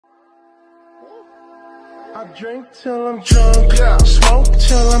I drink till I'm drunk, smoke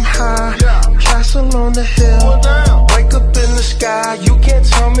till I'm high, castle on the hill, wake up in the sky, you can't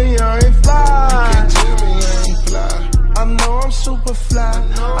tell me I ain't fly, I know I'm super fly,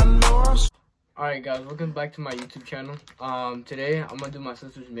 I know I'm Alright guys, welcome back to my YouTube channel. Today I'm gonna do my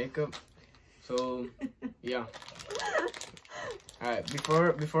sister's makeup. So yeah. Alright,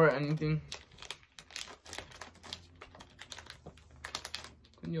 before anything,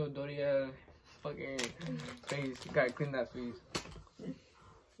 yo Doria, fucking face, you gotta clean that face.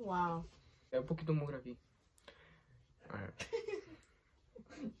 Wow. Un poquito more aquí. Alright.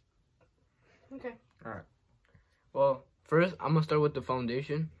 Okay. Alright. Well, first I'm gonna start with the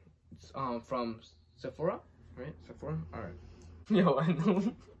foundation. It's from Sephora, right? Sephora. Alright. Yo, I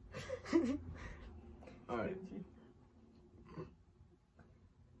know. Alright.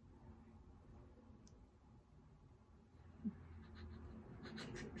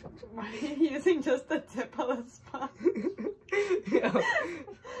 Why are you using just the tip of the spot? Yeah.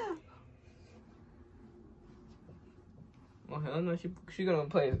 Well, hell no, she gonna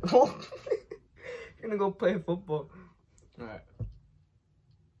play. She's gonna go play football. Alright.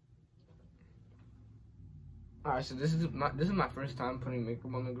 Alright, so this is my first time putting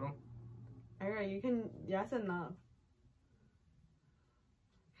makeup on the girl. Alright, you can. That's enough.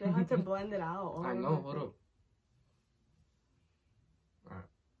 They have to blend it out. I know. Hold up. Alright.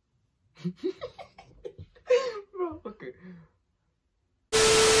 Bro, okay.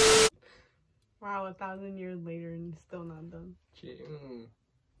 Wow, 1,000 years later and still not done. Shit.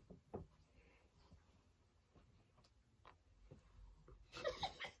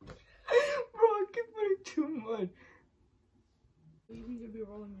 Bro, I keep putting too much. You need to be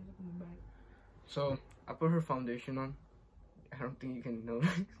rolling music in the back. So I put her foundation on. I don't think you can notice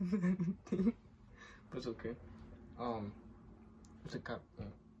anything, but it's okay. It's a cup.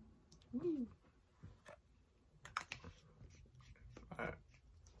 Alright.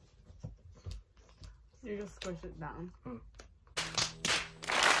 You just squish it down.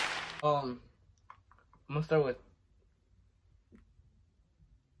 I'm gonna start with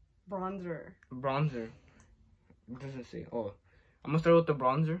Bronzer. bronzer. It doesn't say. Oh, I'm gonna start with the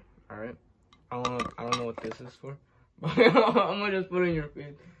bronzer. All right. I don't know what this is for. But I'm gonna just put it in your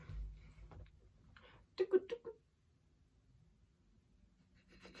face.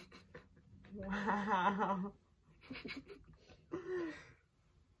 Wow.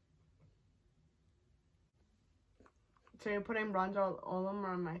 So you're putting bronzer all over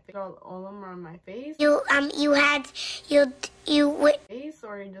on my face? All over on my face? You Face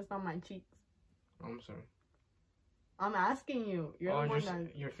or just on my cheeks? I'm sorry. I'm asking you. You're the one just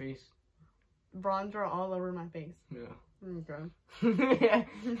that your face. bronzer all over my face. Yeah. Okay.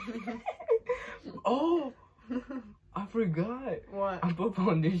 Oh, I forgot. What? I put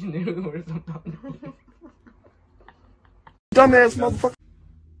foundation everywhere sometimes. dumbass motherfucker.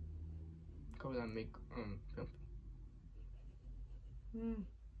 Cover that make pimp.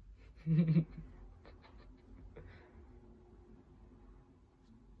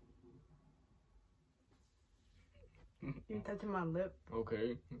 You're touching my lip.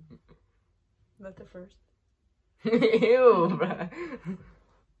 Okay. That's the first. Ew, bruh.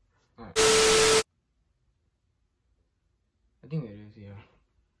 Alright. I think it is, yeah.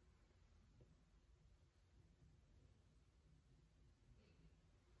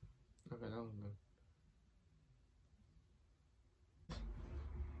 Okay, that was good.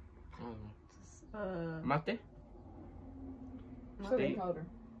 I don't know. Mate? Setting powder.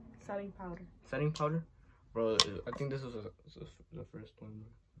 Setting powder. Setting powder? Bro, I think this was the first one.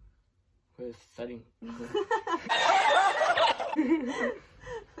 What is setting? Alright,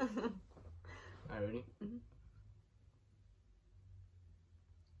 ready?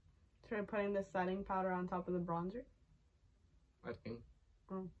 So you're putting the setting powder on top of the bronzer? I think.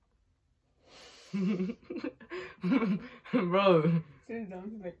 Oh. Bro. She's done.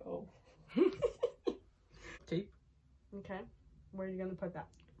 She's like, oh. Tape? Okay. Where are you gonna put that?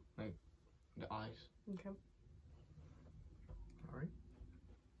 Like, the eyes. Okay. Alright.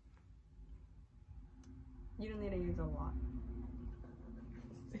 You don't need to use a lot.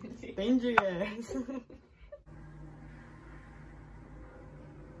 Dangerous.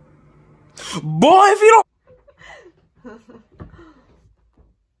 Boy, if you don't.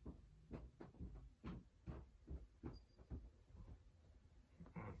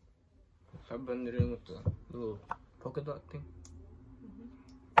 So I blend it in with the little polka dot thing.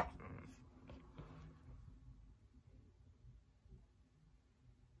 I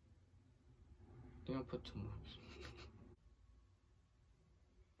think I put too much.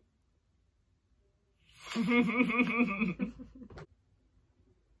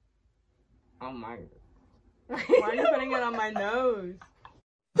 Oh my. Why are you putting it on my nose?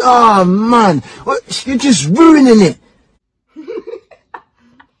 Oh man, you're just ruining it.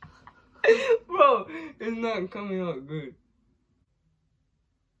 Bro, it's not coming out good.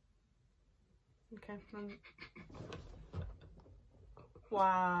 Okay.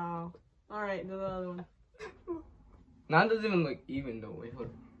 Wow. Alright, do the other one. Now it doesn't even look even though. Wait, hold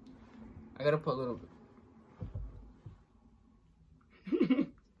on. I gotta put a little bit.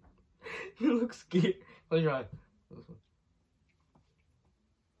 You look scared. Close your eyes.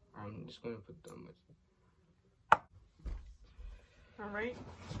 I'm just gonna put that much. Alright.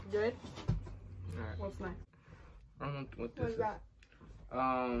 Good. Alright. What's next? I don't know what this What's is. that?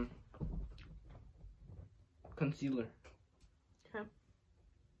 Concealer. Okay.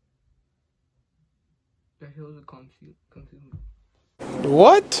 The hell is a concealer?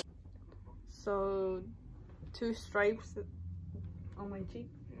 What? So, 2 stripes on my cheek,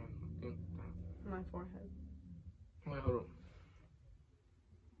 Yeah. my forehead. Wait, hold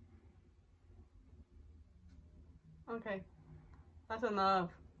on. Okay. That's enough.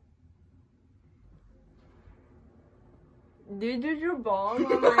 Did you draw balls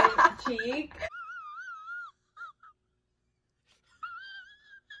on my cheek?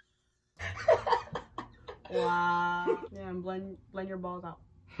 Wow. Yeah, and blend your balls out.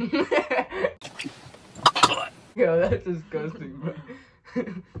 Yo, that's disgusting, bro.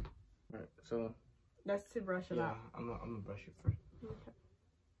 Alright, so That's to brush it yeah, out. I'm gonna brush it first. Okay.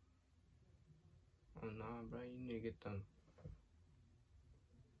 Oh nah, bro, you need to get them.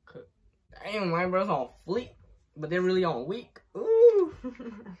 Damn, my bro's on fleek, but they're really on weak. Ooh.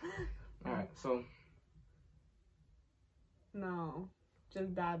 Alright, so No,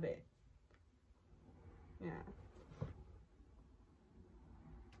 just dab it. Yeah.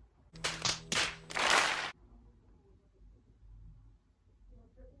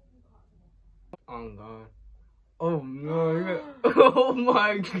 oh god. Oh no, oh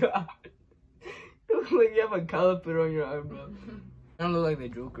my god. Like you have a caliper on your eyebrow. I don't look like the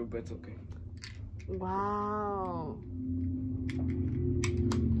Joker, but it's okay. Wow.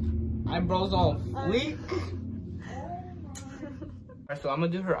 Eyebrows on fleek. Alright, so I'm gonna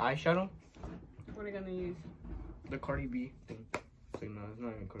do her eyeshadow. What are you gonna use? The Cardi B thing. So no, it's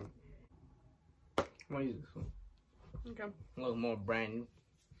not even Cardi. I'm gonna use this one. Okay. A little more brand new.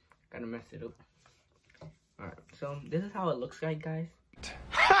 Gotta mess it up. Alright, so this is how it looks like, guys.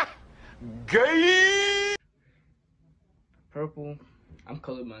 Gay. Purple. I'm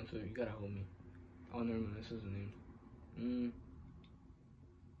colorblind, so you gotta hold me. Oh, never mind. This is the name.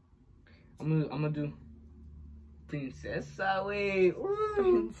 I'm gonna do Princesa. Wait.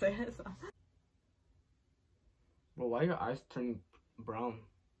 Ooh. Princess. Bro, why are your eyes turning brown?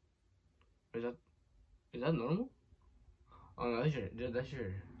 Is that normal? Oh no, that's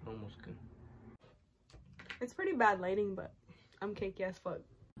your normal skin. It's pretty bad lighting, but I'm cakey as fuck.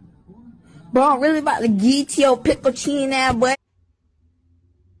 Bro, I'm really about to get your pickle chin now, boy.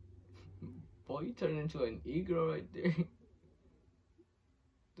 Boy, you turned into an e-girl right there.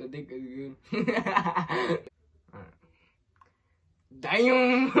 The dick is good. Alright.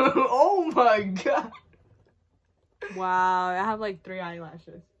 Damn! Oh my god! Wow, I have like 3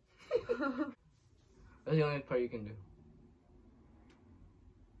 eyelashes. That's the only part you can do.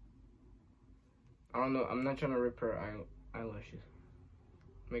 I don't know. I'm not trying to rip her eyelashes.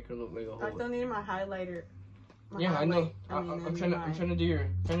 Make her look like a I whole. still need my highlighter. Yeah, I know. highlight. I'm trying to do your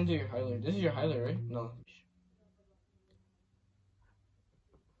highlighter. This is your highlighter, right? No.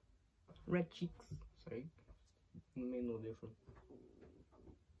 Red cheeks. Sorry. It made no difference.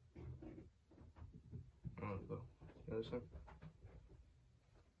 Oh, go. The other side.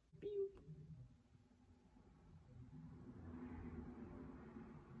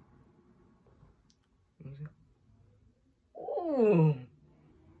 Ooh.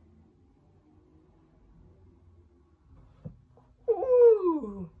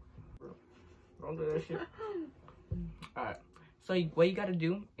 Ooh. Don't do that shit. Alright. So what you gotta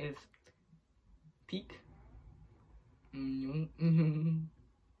do is peek. This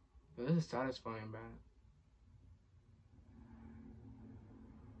is satisfying, man.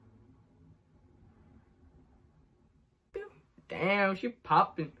 Damn, she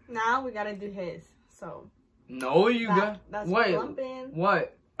popping. Now we gotta do his. So. No, you got. That's Wait. plumping.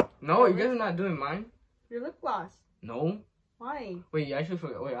 What? No, you guys are not doing mine. Your lip gloss. No. Why? Wait, I actually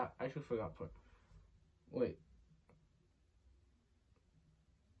forgot. Wait, I actually forgot. Wait.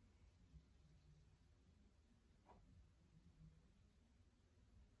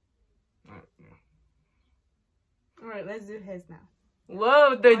 Alright, yeah. Alright, let's do his now.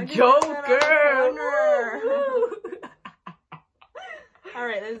 Love the Why'd you put Joker! that on the corner?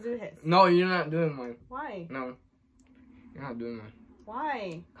 Alright, let's do his. No, you're not doing mine. Why? No. You're not doing mine.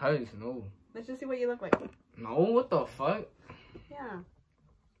 Why? Cause, no. Let's just see what you look like. No, what the fuck? Yeah.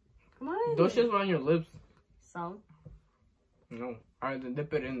 Come on. Those shits were on your lips. So? No. Alright, then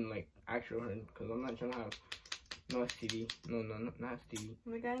dip it in, like, actual head. Cause I'm not trying to have no STD. No, not STD.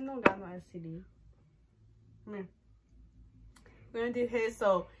 The guy no got no STD. Come here. We're gonna do his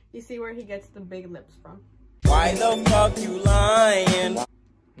so you see where he gets the big lips from. Why the fuck you lying?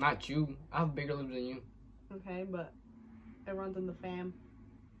 Not you. I have bigger lips than you. Okay, but everyone's in the fam.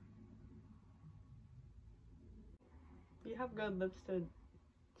 You have good lips to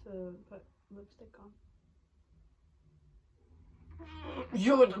put lipstick on.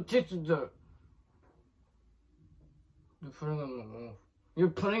 Yo, the tits is there. You're putting it in my mouth. You're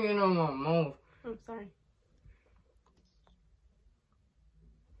putting it on my mouth. Oh, sorry.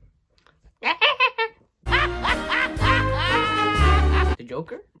 The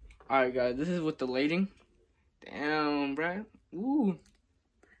Joker? Alright, guys, this is with the lighting. Damn, bruh. Ooh.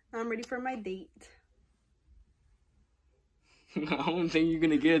 I'm ready for my date. I don't think you're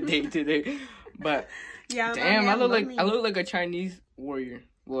gonna get a date today. But Yeah. damn, I look like a Chinese warrior.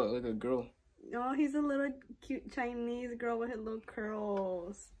 What, like a girl? Oh, he's a little cute Chinese girl with his little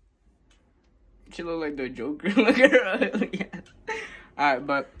curls. She look like the Joker. Look at her. Yeah. Alright,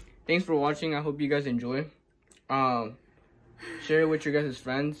 but thanks for watching. I hope you guys enjoy. Share it with your guys'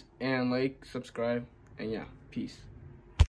 friends and like, subscribe, and yeah, peace.